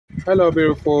Hello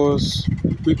beautifuls,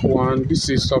 quick one. This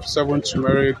is Sub 7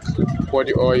 Turmeric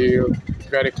Body Oil.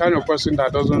 If you are the kind of person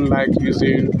that doesn't like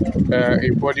using a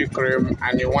body cream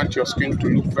and you want your skin to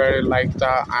look very lighter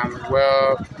and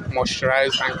well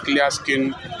moisturized and clear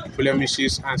skin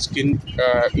blemishes and skin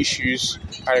issues,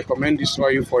 I recommend this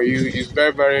oil for you. It's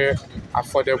very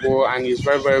affordable and it's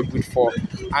very good for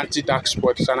anti-dark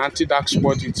spot. It's an anti-dark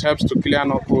spot. It helps to clear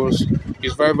knuckles.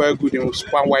 It's very good in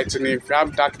super whitening. If you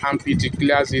have dark armpit, it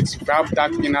clears it. If you have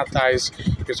dark inner thighs,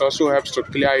 it also helps to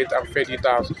clear it and fade it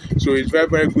out. So it's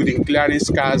very good in clearing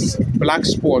scars, black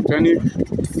spot, any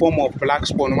form of black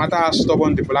spot, no matter how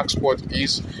stubborn the black spot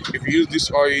is. If you use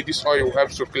this oil will help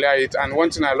to clear it. And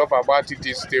one thing I love about it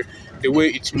is the way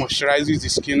it moisturizes the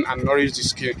skin and nourishes the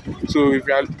skin. So if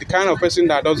you are the kind of person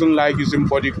that doesn't like using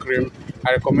body cream,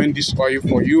 I recommend this oil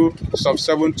for you. Sub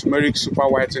 7 Turmeric Super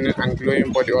Whitening and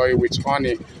Glowing Body Oil with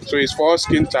honey. So it's for all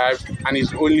skin types and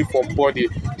it's only for body.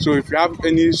 So if you have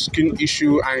any skin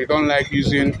issue and you don't like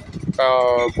using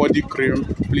body cream,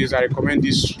 please, I recommend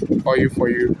this oil for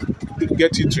you.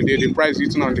 Get it today. The price is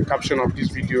written on the caption of this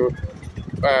video.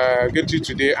 Get it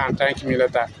today and thank me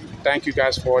later. Thank you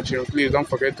guys for watching. Please don't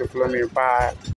forget to follow me. Bye.